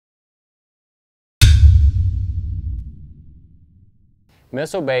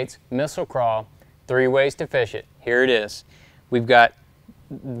Missile Baits, Missile Craw, 3 ways to fish it. Here it is. We've got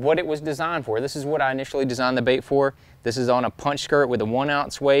what it was designed for. This is what I initially designed the bait for. This is on a punch skirt with a 1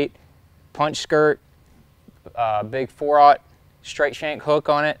 ounce weight, punch skirt, big 4/0 straight shank hook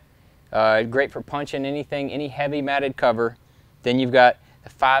on it. Great for punching anything, any heavy matted cover. Then you've got the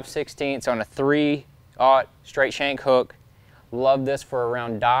 5/16 on a 3/0 straight shank hook. Love this for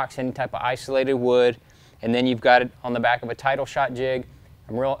around docks, any type of isolated wood. And then you've got it on the back of a tidal shot jig.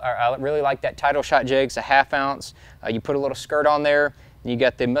 I really like that tidal shot jig. It's a 1/2 ounce. You put a little skirt on there, and you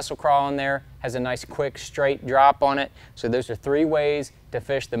got the Missile Craw on there. Has a nice quick straight drop on it. So those are 3 ways to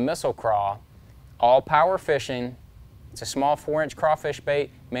fish the Missile Craw. All power fishing. It's a small 4-inch crawfish bait.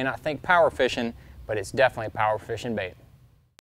 You may not think power fishing, but it's definitely a power fishing bait.